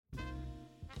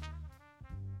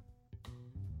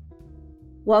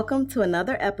Welcome to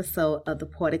another episode of the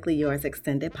Poetically Yours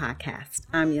Extended Podcast.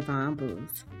 I'm Yvonne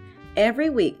Booz.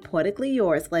 Every week, Poetically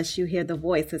Yours lets you hear the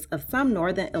voices of some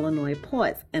Northern Illinois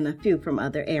poets and a few from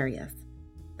other areas.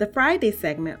 The Friday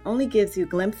segment only gives you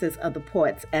glimpses of the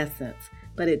poet's essence,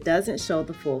 but it doesn't show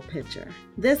the full picture.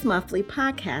 This monthly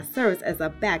podcast serves as a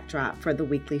backdrop for the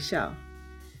weekly show.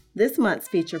 This month's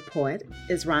featured poet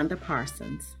is Rhonda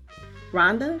Parsons.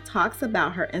 Rhonda talks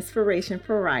about her inspiration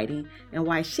for writing and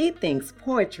why she thinks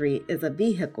poetry is a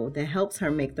vehicle that helps her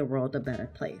make the world a better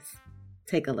place.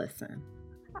 Take a listen.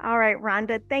 All right,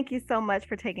 Rhonda, thank you so much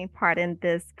for taking part in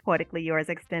this Poetically Yours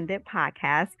Extended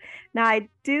podcast. Now, I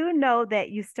do know that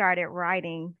you started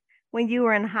writing when you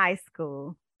were in high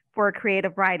school for a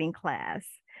creative writing class.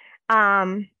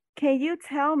 Can you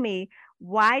tell me,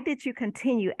 why did you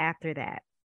continue after that?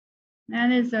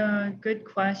 That is a good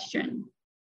question.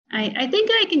 I think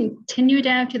I continued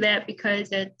after that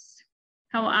because it's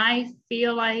how I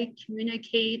feel I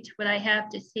communicate what I have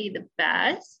to say the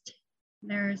best.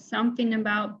 There's something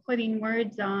about putting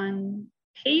words on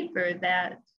paper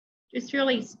that just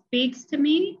really speaks to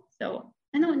me. So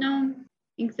I don't know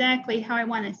exactly how I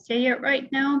want to say it right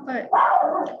now, but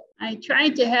I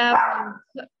tried to have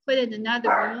them put in another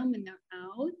room and they're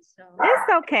out. So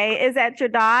it's okay. Is that your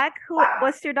dog?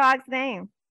 What's your dog's name?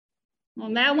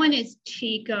 Well, that one is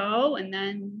Chico, and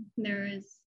then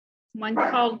there's one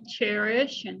called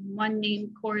Cherish and one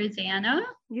named Corazana.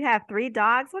 You have 3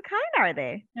 dogs. What kind are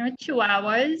they? They're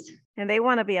Chihuahuas. And they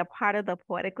want to be a part of the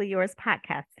Poetically Yours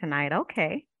podcast tonight.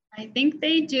 Okay. I think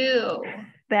they do.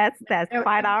 That's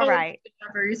quite all right.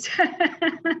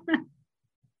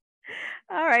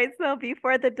 All right. So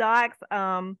before the dogs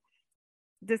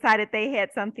decided they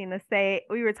had something to say,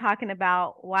 we were talking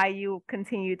about why you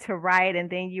continue to write, and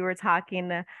then you were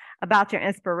talking about your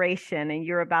inspiration, and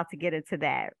you're about to get into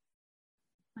that.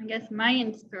 I guess my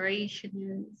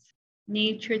inspiration is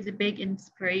nature is a big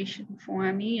inspiration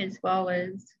for me, as well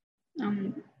as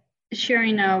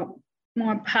sharing a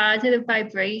more positive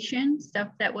vibration, stuff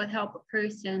that would help a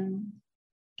person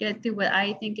get through what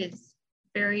I think is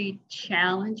very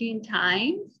challenging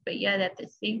times, but yet at the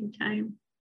same time,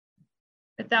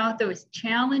 without those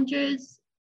challenges,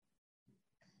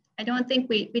 I don't think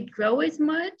we'd grow as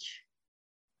much.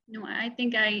 I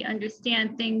think I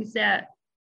understand things that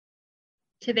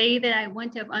today that I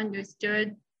wouldn't have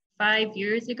understood 5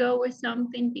 years ago or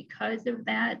something because of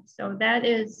that. So that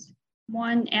is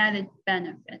one added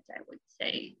benefit, I would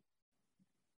say.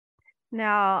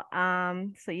 Now,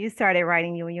 so you started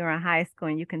writing when you were in high school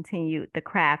and you continued the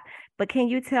craft, but can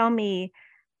you tell me,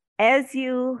 as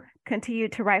you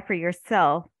continued to write for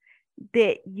yourself,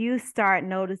 did you start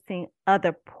noticing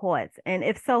other poets? And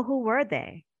if so, who were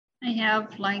they? I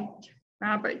have liked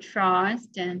Robert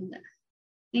Frost, and I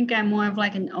think I'm more of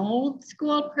like an old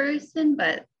school person,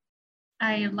 but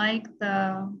I like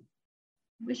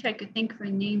wish I could think of her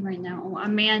name right now,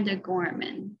 Amanda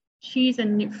Gorman. She's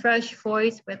a fresh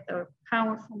voice with a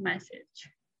powerful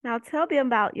message. Now tell me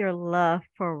about your love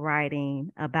for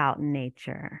writing about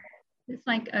nature. It's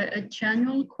like a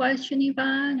general question,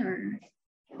 Yvonne, or?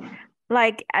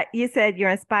 Like you said, you're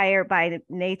inspired by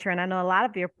nature, and I know a lot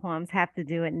of your poems have to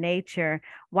do with nature.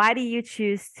 Why do you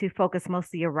choose to focus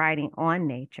most of your writing on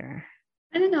nature?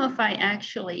 I don't know if I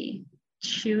actually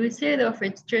choose it or if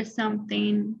it's just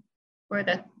something where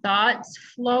the thoughts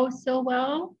flow so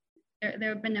well. There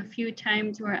have been a few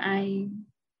times where I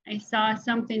saw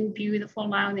something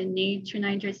beautiful out in nature, and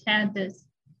I just had this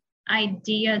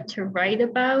idea to write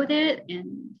about it.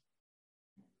 And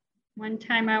one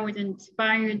time I was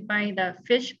inspired by the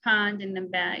fish pond in the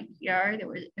backyard.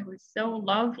 It was so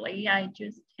lovely. I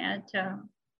just had to,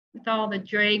 with all the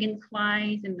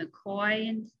dragonflies and the koi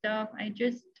and stuff, I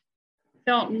just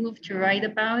felt moved to write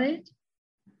about it.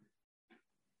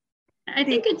 I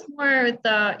think it's more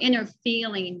the inner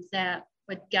feelings that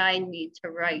would guide me to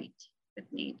write with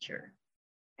nature.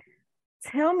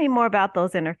 Tell me more about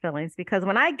those inner feelings, because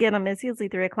when I get them, it's usually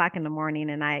 3:00 in the morning,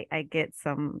 and I get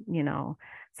some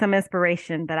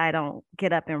inspiration, but I don't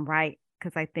get up and write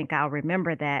because I think I'll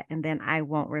remember that, and then I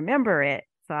won't remember it.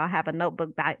 So I'll have a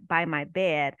notebook by my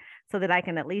bed so that I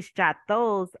can at least jot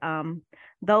those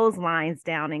lines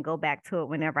down and go back to it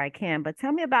whenever I can. But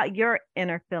tell me about your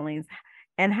inner feelings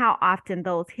and how often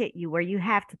those hit you where you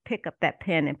have to pick up that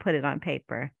pen and put it on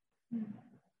paper.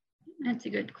 That's a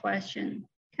good question.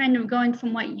 Kind of going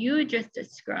from what you just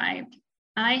described,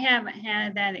 I haven't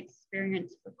had that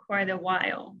experience for quite a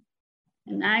while.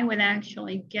 And I would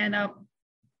actually get up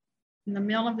in the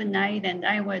middle of the night and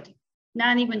I would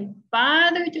not even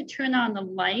bother to turn on the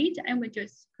light. I would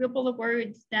just scribble the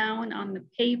words down on the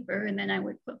paper, and then I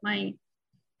would put my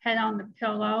head on the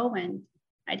pillow and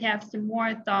I'd have some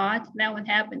more thoughts. That would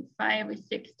happen 5 or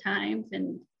 6 times.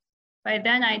 And by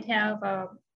then I'd have a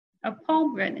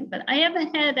poem written, but I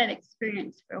haven't had that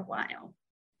experience for a while.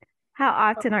 How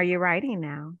often are you writing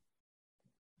now?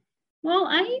 Well,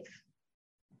 I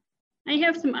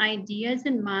have some ideas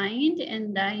in mind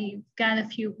and I've got a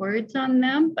few words on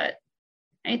them, but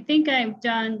I think I've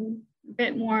done a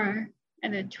bit more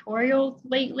editorials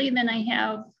lately than I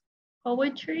have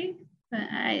poetry. But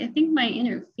I think my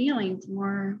inner feelings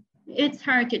more, it's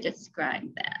hard to describe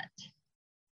that.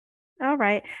 All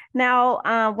right.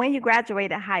 Now, when you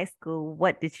graduated high school,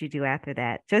 what did you do after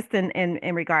that? Just in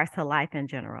regards to life in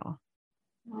general.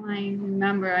 Well, I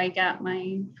remember I got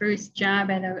my first job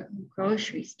at a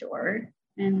grocery store,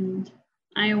 and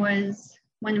I was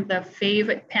one of the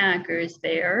favorite packers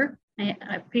there.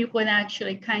 People would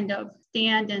actually kind of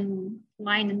stand in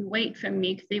line and wait for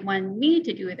me because they wanted me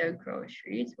to do their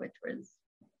groceries, which was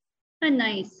a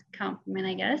nice compliment,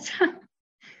 I guess.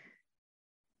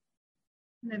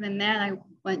 Other than that, I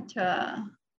went to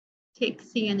take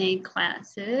CNA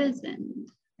classes and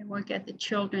I worked at the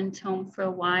children's home for a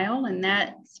while. And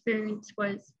that experience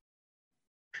was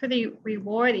pretty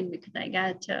rewarding because I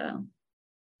got to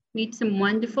meet some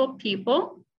wonderful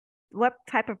people. What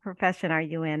type of profession are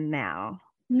you in now?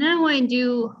 Now I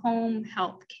do home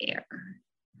health care.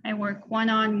 I work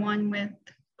one-on-one with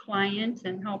clients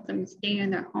and help them stay in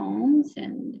their homes.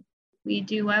 And we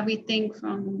do everything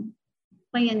from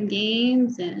playing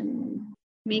games and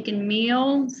making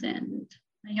meals, and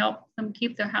I help them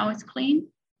keep their house clean.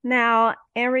 Now,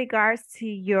 in regards to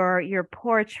your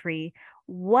poetry,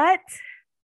 what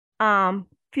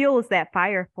fuels that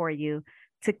fire for you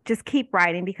to just keep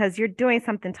writing, because you're doing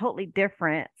something totally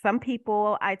different? Some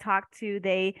people I talk to,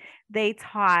 they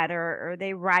taught or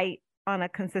they write on a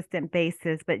consistent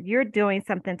basis, but you're doing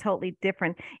something totally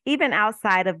different, even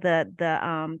outside of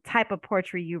the type of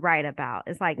poetry you write about.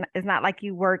 It's not like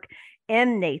you work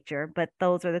in nature, but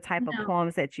those are the type of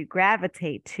poems that you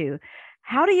gravitate to.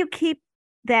 How do you keep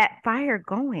that fire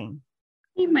going?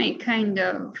 You might kind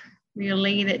of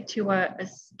relate it to a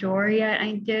story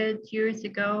I did years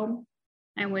ago.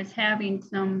 I was having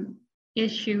some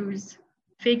issues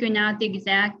figuring out the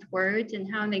exact words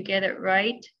and how to get it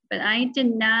right, but I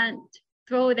did not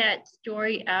throw that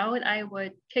story out. I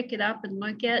would pick it up and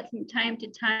look at it from time to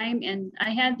time, and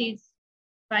I had these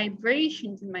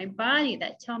vibrations in my body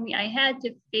that tell me I had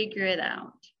to figure it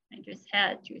out. I just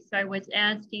had to. So I was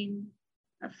asking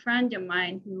a friend of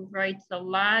mine who writes a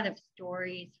lot of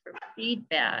stories for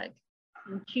feedback.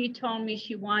 And she told me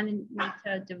she wanted me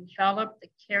to develop the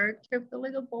character of the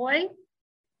little boy,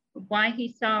 why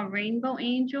he saw rainbow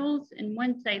angels. And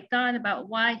once I thought about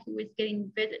why he was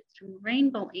getting visits from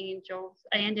rainbow angels,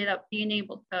 I ended up being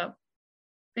able to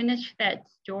finish that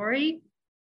story.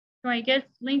 So I guess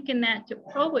linking that to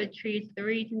poetry is the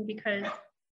reason, because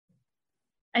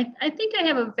I think I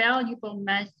have a valuable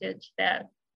message that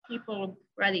people are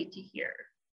ready to hear.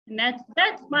 And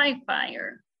that's my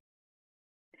fire.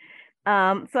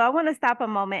 So I want to stop a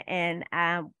moment and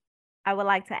I would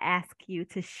like to ask you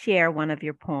to share one of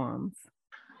your poems.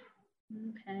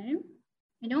 Okay.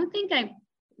 I don't think I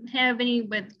have any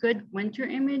with good winter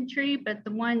imagery, but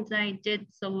the ones I did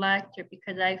select are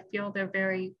because I feel they're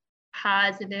very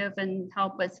positive and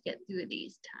help us get through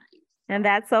these times. And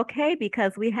that's okay,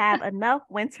 because we have enough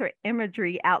winter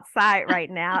imagery outside right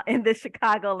now in the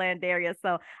Chicagoland area.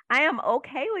 So I am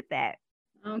okay with that.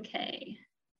 Okay.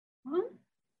 Well,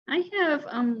 I have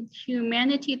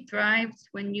humanity thrives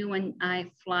when you and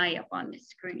I fly up on the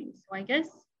screen. So I guess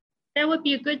that would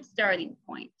be a good starting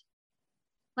point.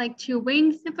 Like two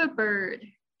wings of a bird,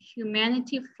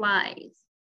 humanity flies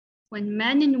when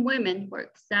men and women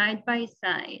work side by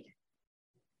side.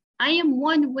 I am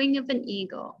one wing of an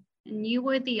eagle, and you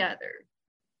are the other.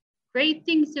 Great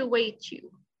things await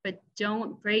you, but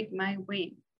don't break my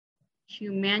wing.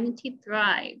 Humanity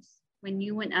thrives when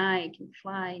you and I can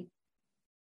fly.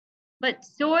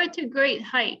 Let's soar to great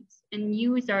heights and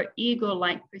use our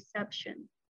eagle-like perception.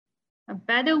 A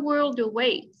better world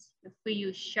awaits if we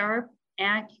use sharp,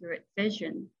 accurate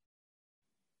vision.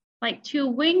 Like two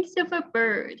wings of a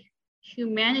bird,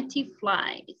 humanity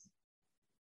flies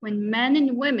when men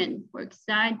and women work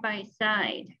side by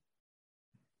side.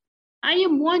 I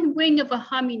am one wing of a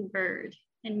hummingbird,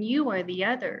 and you are the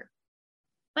other.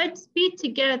 Let's be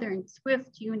together in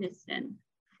swift unison,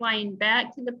 flying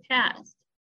back to the past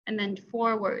and then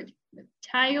forward with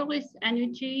tireless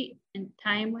energy and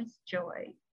timeless joy.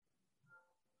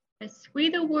 A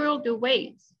sweeter world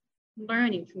awaits,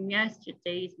 learning from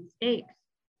yesterday's mistakes.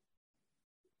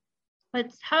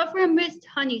 Let's hover amidst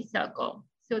honeysuckle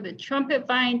so the trumpet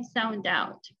vines sound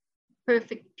out.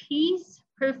 Perfect peace,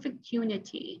 perfect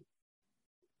unity.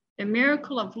 The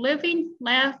miracle of living,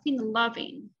 laughing, and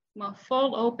loving from a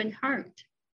full open heart.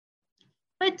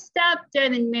 Let's stop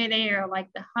dead in midair like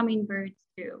the hummingbirds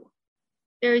do.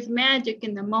 There is magic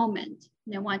in the moment,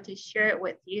 and I want to share it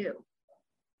with you.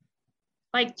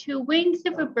 Like two wings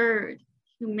of a bird,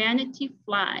 humanity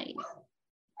flies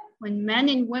when men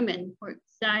and women work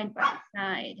side by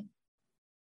side.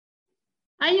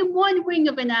 I am one wing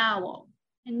of an owl,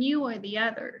 and you are the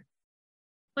other.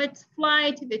 Let's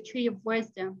fly to the tree of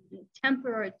wisdom and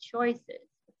temper our choices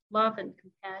with love and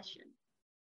compassion.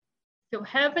 So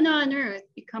heaven on earth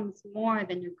becomes more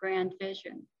than a grand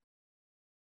vision.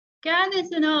 God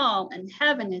is in all, and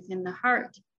heaven is in the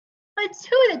heart. Let's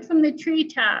hoot it from the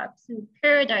treetops, and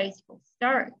paradise will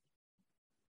start.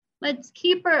 Let's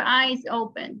keep our eyes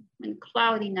open when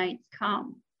cloudy nights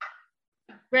come.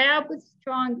 Grab with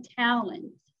strong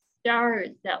talons, stars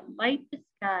that light the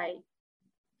sky.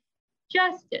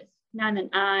 Justice, not an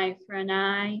eye for an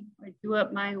eye, or do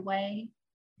it my way,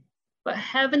 but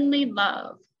heavenly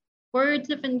love, words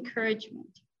of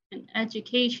encouragement, and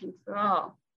education for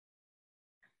all.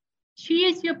 She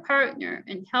is your partner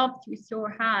and helps you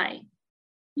soar high.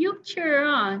 You cheer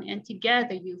on and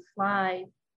together you fly.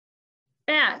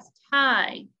 Fast,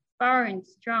 high, far and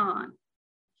strong.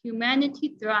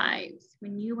 Humanity thrives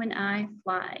when you and I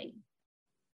fly.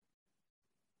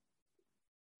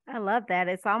 I love that.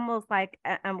 It's almost like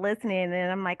I'm listening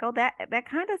and I'm like, oh, that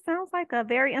kind of sounds like a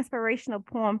very inspirational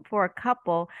poem for a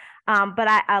couple. But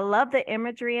I love the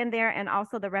imagery in there and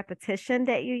also the repetition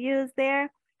that you use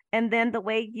there. And then the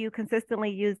way you consistently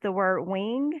use the word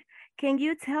wing. Can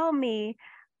you tell me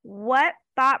what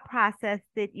thought process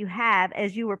did you have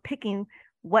as you were picking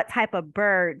what type of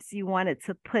birds you wanted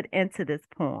to put into this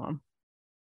poem?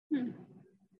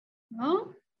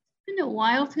 Well, it's been a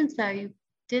while since I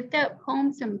did that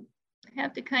poem, so I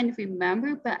have to kind of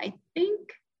remember, but I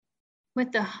think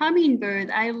with the hummingbird,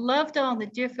 I loved all the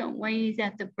different ways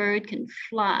that the bird can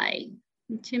fly.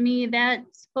 And to me, that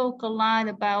spoke a lot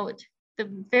about the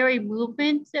very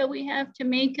movements that we have to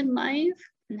make in life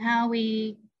and how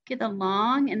we get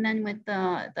along. And then with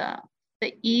the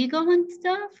eagle and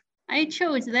stuff, I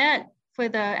chose that for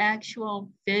the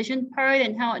actual vision part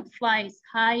and how it flies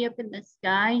high up in the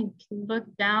sky and can look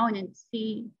down and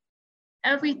see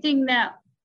everything that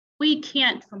we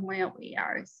can't from where we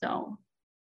are. So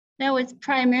that was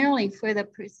primarily for the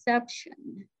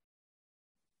perception.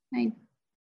 I'm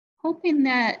hoping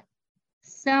that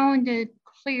sounded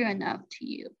clear enough to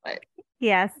you, but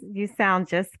yes, you sound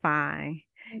just fine.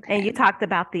 Okay. And you talked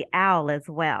about the owl as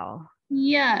well.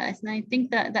 Yes, and I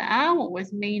think that the owl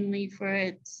was mainly for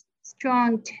its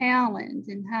strong talons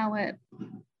and how it,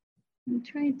 I'm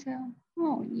trying to,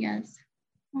 oh yes.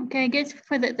 Okay, I guess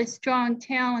for the strong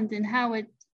talons and how it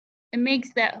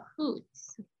makes that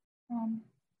hoots.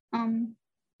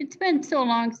 It's been so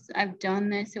long since I've done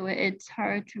this, so it's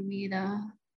hard for me to.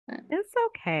 It's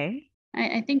okay.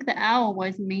 I think the owl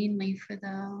was mainly for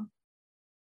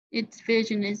its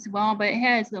vision as well, but it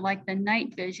has the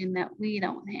night vision that we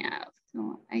don't have.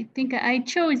 So I think I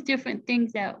chose different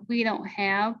things that we don't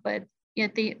have, but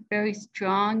yet they're very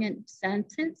strong in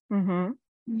senses. Mm-hmm.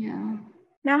 Yeah.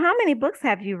 Now, how many books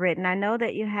have you written? I know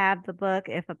that you have the book,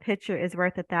 If a Picture is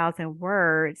Worth 1,000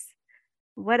 Words.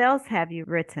 What else have you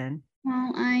written?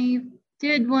 Well, I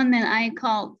did one that I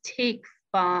called Take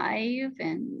 5,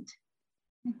 and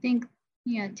I think,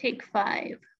 Take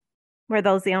 5. Were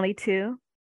those the only two?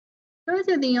 Those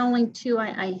are the only two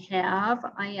I have.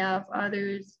 I have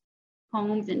others,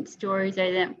 poems and stories I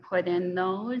didn't put in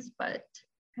those, but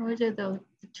those are the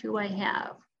two I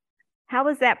have. How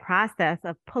was that process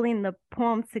of pulling the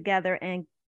poems together and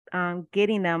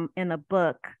getting them in a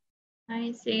book?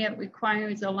 I say it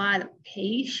requires a lot of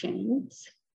patience,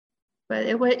 but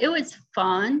it was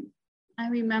fun. I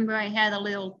remember I had a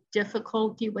little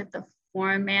difficulty with the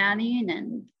formatting,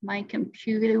 and my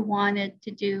computer wanted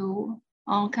to do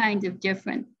all kinds of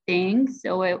different things.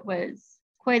 So it was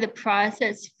quite a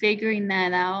process figuring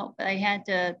that out, but I had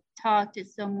to talk to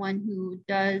someone who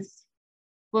does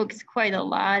books quite a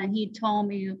lot, and he told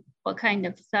me what kind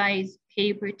of size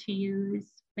paper to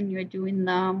use when you're doing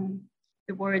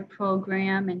the word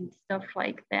program and stuff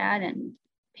like that, and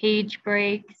page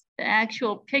breaks. The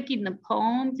actual picking the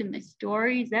poems and the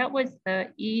stories, that was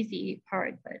the easy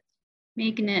part, but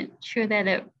making it sure that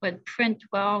it would print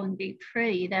well and be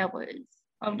pretty, that was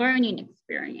a learning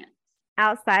experience.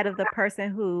 Outside of the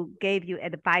person who gave you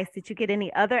advice, did you get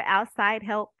any other outside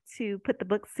help to put the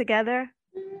books together?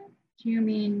 Do you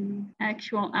mean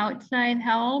actual outside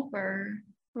help, or?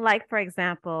 Like, for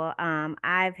example,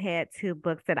 I've had two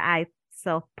books that I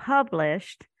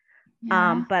self-published,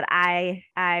 Yeah. But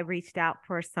I reached out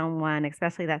for someone,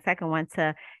 especially that second one,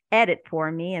 to edit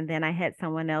for me. And then I had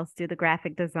someone else do the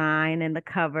graphic design and the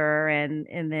cover.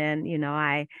 And then,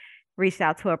 I reached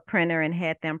out to a printer and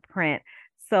had them print.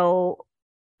 So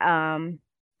um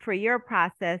for your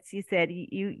process, you said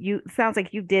you sounds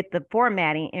like you did the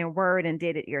formatting in Word and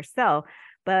did it yourself.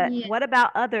 But Yeah. what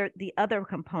about the other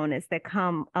components that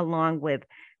come along with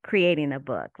creating a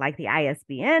book, like the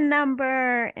ISBN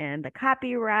number and the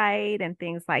copyright and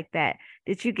things like that?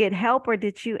 Did you get help, or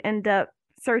did you end up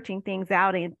searching things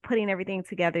out and putting everything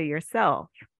together yourself?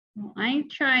 Well, I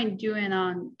tried doing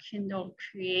on Kindle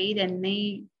Create and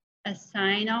they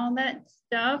assign all that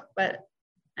stuff, but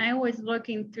I was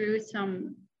looking through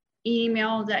some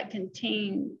emails that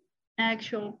contain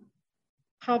actual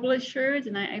publishers,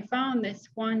 and I found this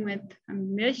one with a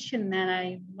mission that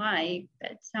I like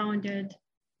that sounded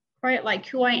quite like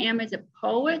who I am as a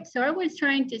poet. So I was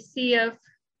trying to see if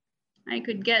I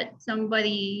could get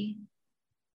somebody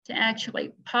to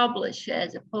actually publish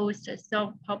as opposed to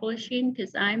self-publishing,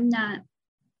 because I'm not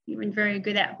even very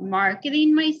good at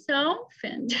marketing myself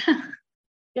and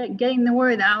getting the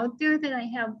word out there that I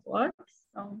have books.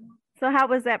 So how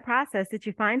was that process? Did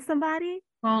you find somebody?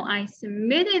 Well, I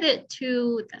submitted it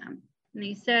to them and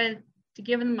they said to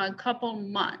give them a couple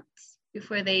months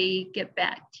before they get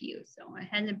back to you. So it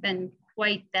hadn't been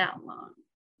quite that long,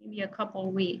 maybe a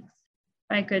couple weeks.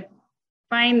 If I could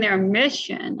find their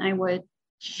mission, I would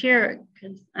share it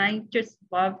because I just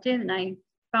loved it. And I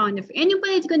found if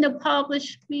anybody's going to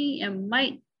publish me, it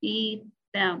might be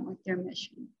them with their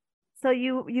mission. So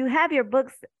you have your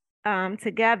books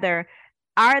together.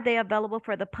 Are they available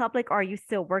for the public, or are you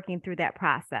still working through that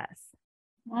process?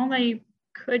 Well, they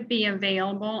could be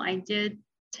available. I did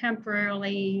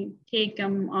temporarily take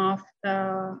them off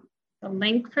the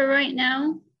link for right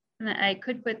now. And I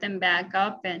could put them back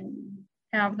up and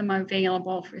have them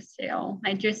available for sale.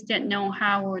 I just didn't know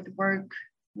how it would work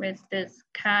with this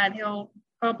Cod Hill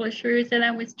publishers that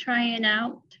I was trying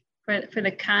out. For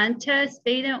the contest,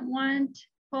 they didn't want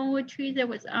poetry that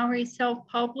was already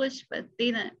self-published, but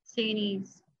they didn't say any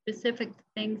specific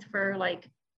things for like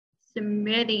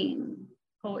submitting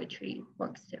poetry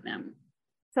books to them.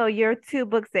 So your two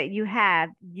books that you have,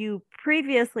 you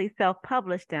previously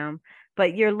self-published them,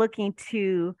 but you're looking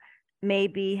to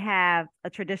maybe have a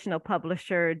traditional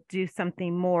publisher do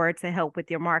something more to help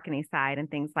with your marketing side and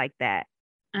things like that.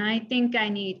 I think I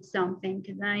need something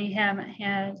because I haven't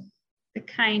had the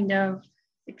kind of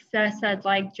success I'd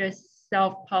like just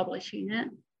self-publishing it.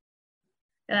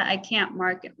 That I can't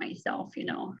market myself,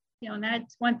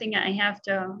 that's one thing I have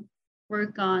to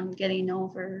work on getting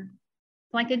over.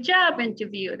 Like a job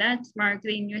interview, that's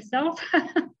marketing yourself.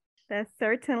 That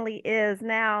certainly is.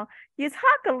 Now, you talk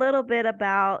a little bit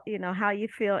about, how you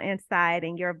feel inside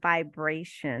and your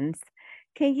vibrations.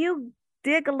 Can you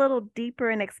dig a little deeper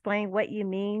and explain what you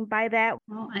mean by that?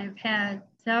 Well, I've had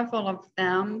several of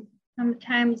them.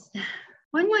 Sometimes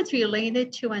one was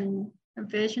related to a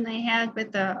vision I had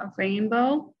with a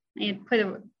rainbow. I had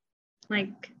put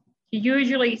like, you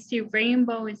usually see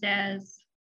rainbows as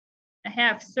a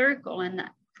half circle. And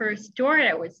for a story,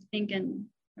 I was thinking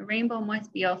a rainbow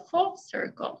must be a full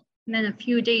circle. And then a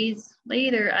few days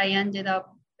later, I ended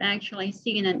up actually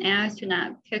seeing an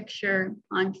astronaut picture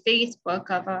on Facebook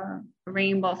of a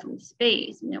rainbow from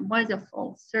space, and it was a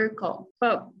full circle.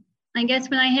 But I guess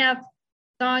when I have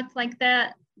thoughts like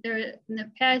that, there in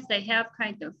the past, I have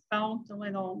kind of felt a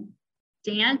little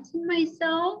dance in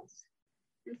myself.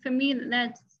 And for me,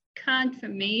 that's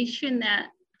confirmation that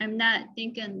I'm not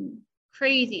thinking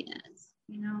craziness,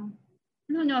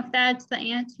 I don't know if that's the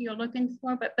answer you're looking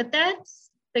for, but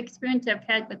that's the experience I've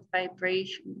had with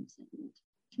vibrations. And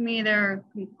to me, there are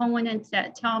components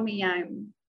that tell me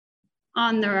I'm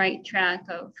on the right track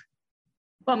of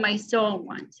what my soul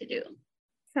wants to do.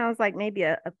 Sounds like maybe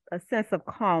a sense of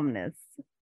calmness.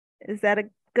 Is that a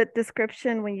good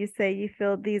description when you say you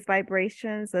feel these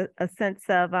vibrations, a sense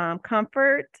of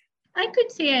comfort? I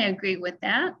could say I agree with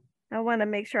that. I want to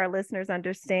make sure our listeners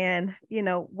understand,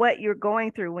 what you're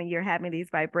going through when you're having these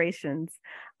vibrations,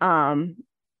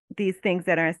 these things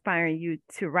that are inspiring you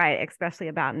to write, especially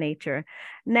about nature.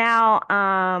 Now,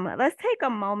 let's take a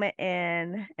moment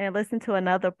and listen to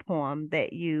another poem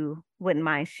that you wouldn't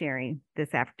mind sharing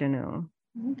this afternoon.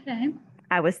 Okay.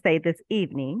 I would say this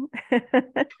evening.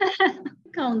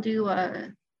 I'll do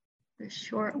the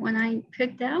short one I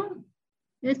picked out.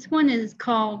 This one is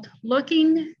called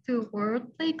Looking Through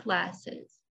Worldly Glasses.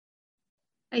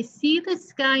 I see the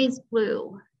sky is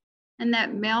blue and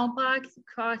that mailbox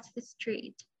across the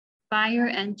street, fire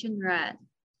engine red.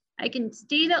 I can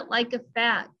state it like a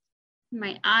fact.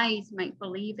 My eyes might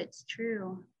believe it's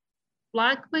true.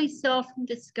 block myself from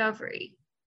discovery,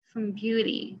 from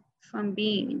beauty, from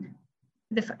being.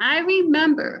 But if I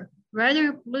remember red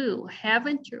or blue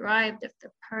haven't arrived at the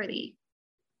party,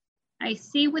 I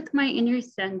see with my inner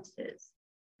senses.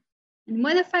 And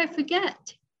what if I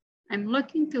forget? I'm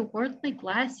looking through worldly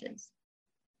glasses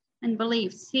and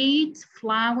believe seeds,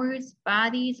 flowers,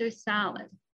 bodies are solid.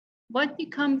 What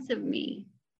becomes of me?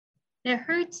 It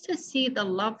hurts to see the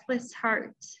loveless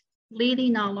hearts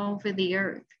bleeding all over the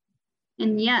earth.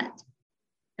 And yet,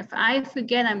 if I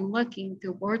forget I'm looking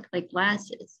through worldly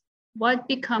glasses, what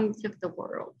becomes of the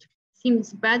world?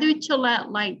 Seems better to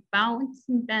let light bounce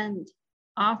and bend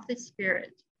off the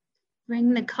spirit,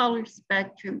 bring the color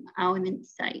spectrum out in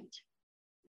sight.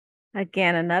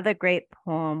 Again, another great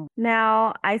poem.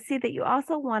 Now, I see that you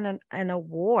also won an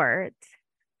award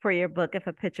for your book, If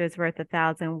a Picture is Worth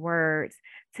 1,000 Words.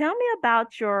 Tell me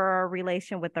about your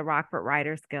relation with the Rockford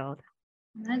Writers Guild.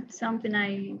 That's something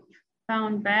I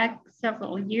found back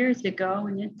several years ago,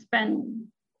 and it's been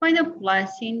quite a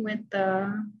blessing with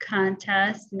the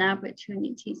contest and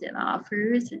opportunities it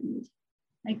offers. And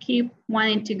I keep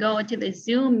wanting to go to the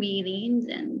Zoom meetings,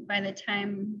 and by the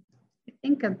time I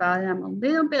think about it, I'm a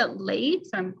little bit late,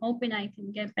 so I'm hoping I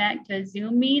can get back to a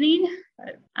Zoom meeting.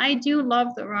 But I do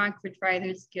love the Rockford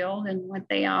Writers Guild and what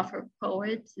they offer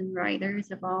poets and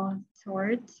writers of all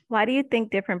sorts. Why do you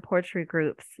think different poetry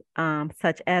groups,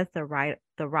 such as the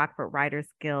Rockford Writers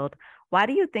Guild, why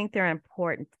do you think they're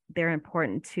important? They're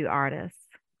important to artists?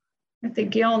 At the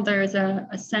Guild, there's a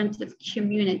sense of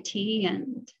community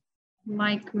and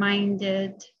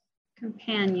like-minded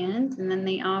companions, and then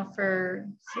they offer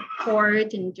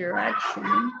support and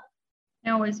direction.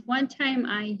 There was one time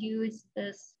I used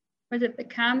this, was it the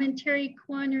commentary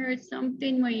corner or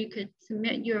something, where you could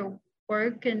submit your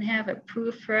work and have it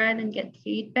proofread and get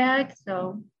feedback.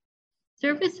 So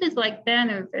services like that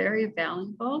are very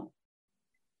valuable.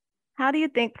 How do you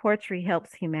think poetry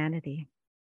helps humanity?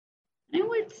 I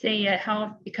would say it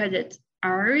helps because it's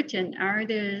art, and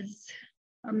art is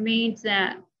a means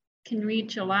that can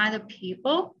reach a lot of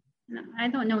people. I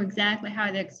don't know exactly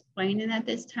how to explain it at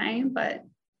this time, but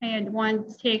I had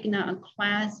once taken a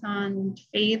class on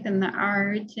faith in the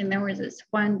arts, and there was this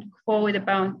one quote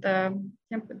about the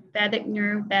sympathetic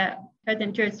nerve that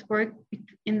doesn't just work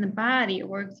in the body, it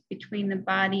works between the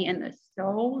body and the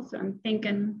soul. So I'm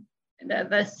thinking that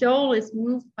the soul is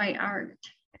moved by art.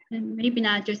 And maybe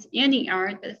not just any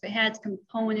art, but if it has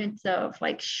components of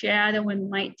like shadow and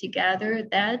light together,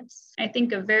 that's, I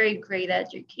think, a very great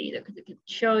educator, because it can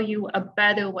show you a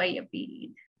better way of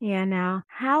being. Yeah, now,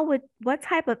 what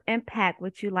type of impact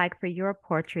would you like for your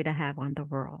poetry to have on the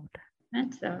world?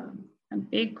 That's a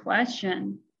big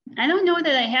question. I don't know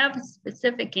that I have a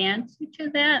specific answer to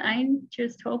that. I'm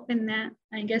just hoping that,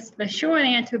 I guess the short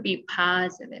answer would be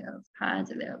positive.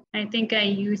 I think I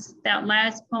used, that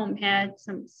last poem had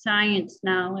some science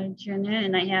knowledge in it,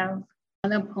 and I have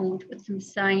other poems with some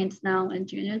science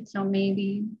knowledge in it. So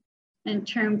maybe in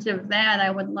terms of that,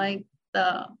 I would like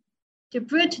to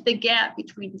bridge the gap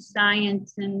between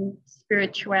science and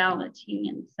spirituality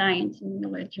and science and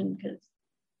religion, because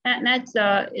that's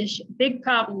a big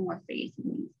problem we're facing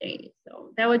these days.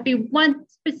 So that would be one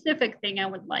specific thing I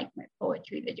would like my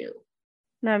poetry to do.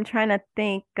 Now, I'm trying to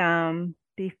think,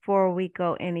 before we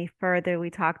go any further, we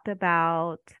talked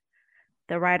about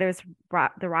the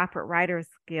Rockford Writers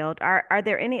Guild. Are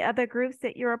there any other groups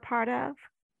that you're a part of?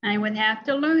 I would have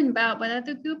to learn about what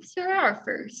other groups there are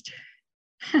first.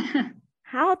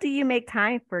 How do you make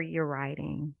time for your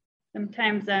writing?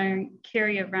 Sometimes I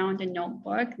carry around a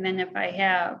notebook, and then if I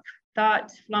have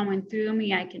thoughts flowing through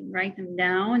me, I can write them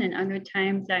down. And other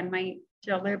times I might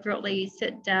deliberately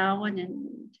sit down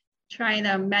and try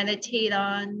to meditate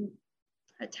on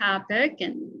a topic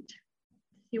and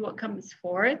see what comes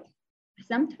forth.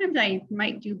 Sometimes I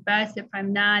might do best if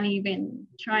I'm not even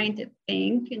trying to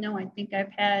think. I think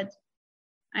I've had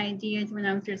ideas when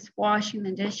I was just washing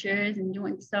the dishes and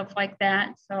doing stuff like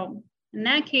that. So in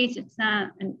that case, it's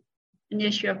not an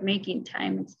issue of making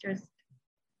time. It's just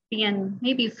being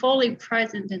maybe fully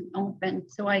present and open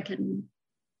so I can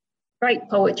write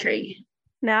poetry.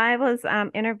 Now, I was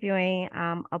interviewing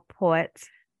a poet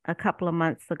a couple of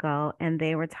months ago, and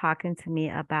they were talking to me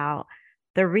about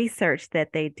the research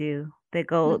that they do. They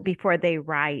go before they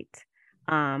write.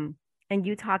 And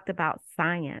you talked about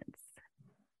science.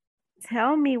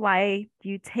 Tell me why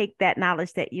you take that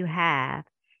knowledge that you have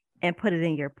and put it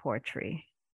in your poetry.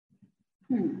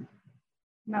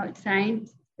 About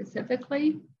science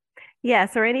specifically?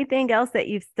 Yes, or anything else that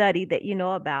you've studied that you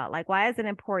know about. Like, why is it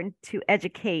important to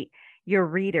educate your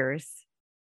readers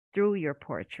through your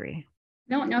poetry?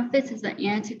 I don't know if this is the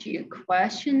answer to your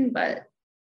question, but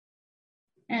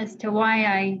as to why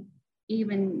I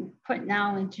even put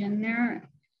knowledge in there,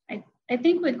 I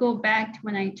think would go back to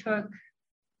when I took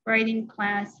writing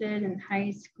classes in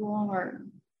high school, or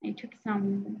I took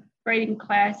some writing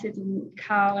classes in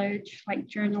college, like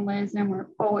journalism or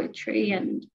poetry.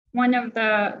 And one of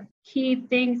the key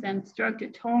things the instructor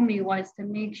told me was to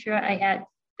make sure I had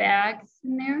facts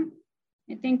in there.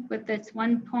 I think with this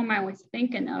one poem I was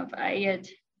thinking of, I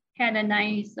had a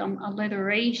nice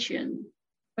alliteration,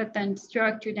 but the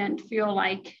instructor didn't feel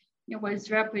like it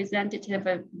was representative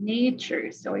of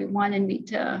nature. So he wanted me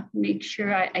to make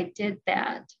sure I did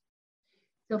that.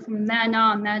 So from then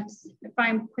on, that's if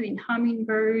I'm putting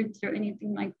hummingbirds or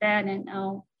anything like that, and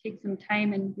I'll take some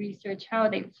time and research how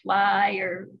they fly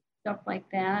or stuff like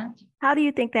that. How do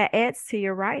you think that adds to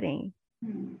your writing?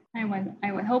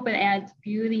 I would hope it adds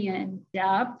beauty and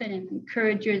depth, and it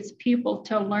encourages people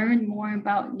to learn more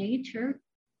about nature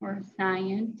or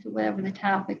science, or whatever the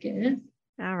topic is.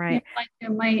 All right.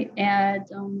 It might add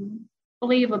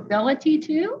believability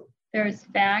too. There's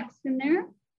facts in there,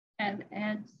 and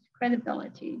adds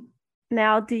credibility.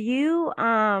 Now, do you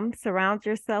surround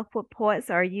yourself with poets?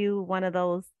 Or are you one of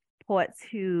those poets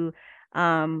who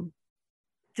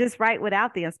just write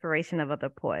without the inspiration of other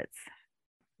poets?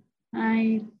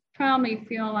 I probably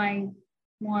feel like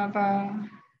more of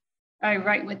I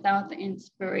write without the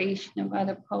inspiration of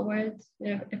other poets.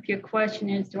 If your question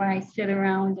is, do I sit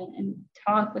around and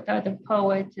talk with other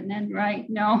poets and then write?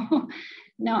 No,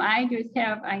 no, I just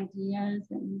have ideas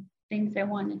and things I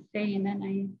want to say, and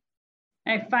then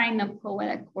I find the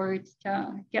poetic words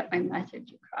to get my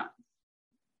message across.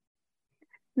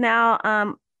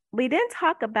 Now, we didn't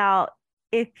talk about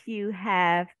if you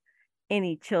have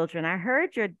any children. I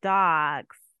heard your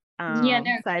dogs. Yeah,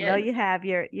 so I know you have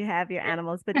your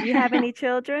animals, but do you have any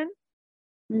children?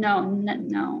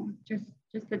 No, just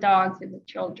the dogs and the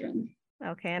children.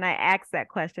 Okay, and I asked that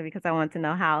question because I want to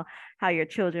know how your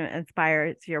children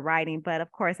inspires your writing. But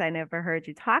of course, I never heard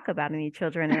you talk about any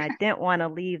children, and I didn't want to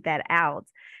leave that out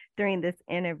during this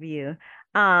interview.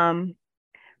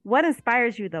 What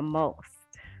inspires you the most?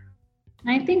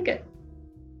 I think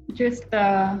just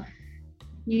the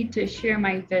need to share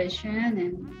my vision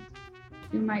and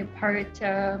do my part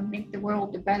to make the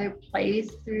world a better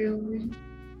place through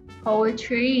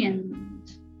poetry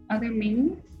and other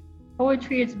means.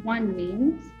 Poetry is one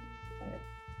means, but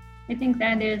I think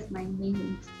that is my main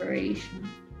inspiration.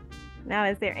 Now,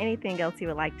 is there anything else you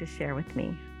would like to share with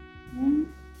me?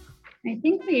 I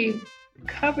think we've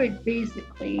covered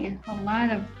basically a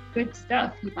lot of good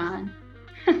stuff, Yvonne.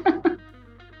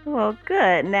 Well,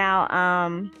 good.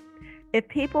 Now, if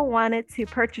people wanted to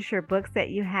purchase your books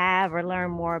that you have or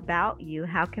learn more about you,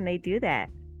 how can they do that?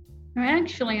 We're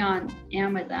actually on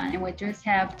Amazon, and we just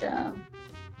have to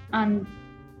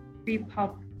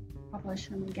republish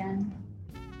them again.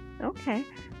 Okay.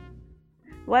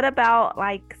 What about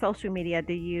like social media?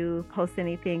 Do you post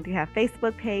anything? Do you have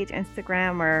Facebook page,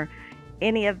 Instagram, or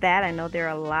any of that? I know there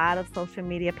are a lot of social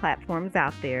media platforms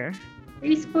out there.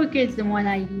 Facebook is the one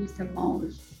I use the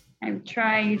most. I've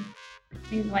tried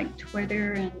things like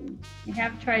Twitter, and I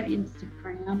have tried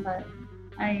Instagram, but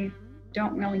I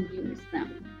don't really use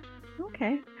them.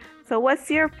 Okay. So what's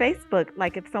your Facebook?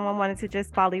 Like if someone wanted to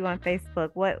just follow you on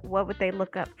Facebook, what would they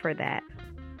look up for that?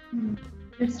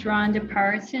 Just Rhonda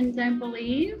Parsons, I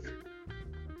believe.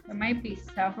 There might be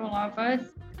several of us.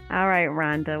 All right,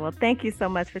 Rhonda. Well, thank you so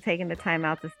much for taking the time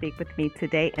out to speak with me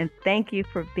today. And thank you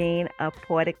for being a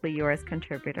Poetically Yours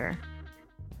contributor.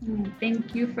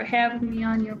 Thank you for having me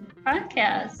on your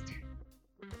podcast.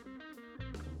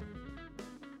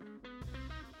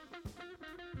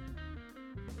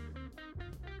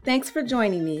 Thanks for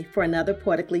joining me for another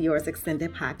Poetically Yours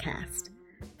Extended podcast.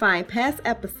 Find past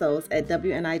episodes at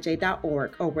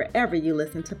WNIJ.org or wherever you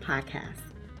listen to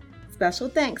podcasts. Special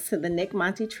thanks to the Nick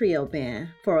Monty Trio Band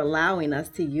for allowing us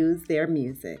to use their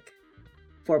music.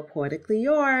 For Poetically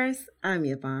Yours, I'm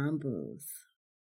Yvonne Booz.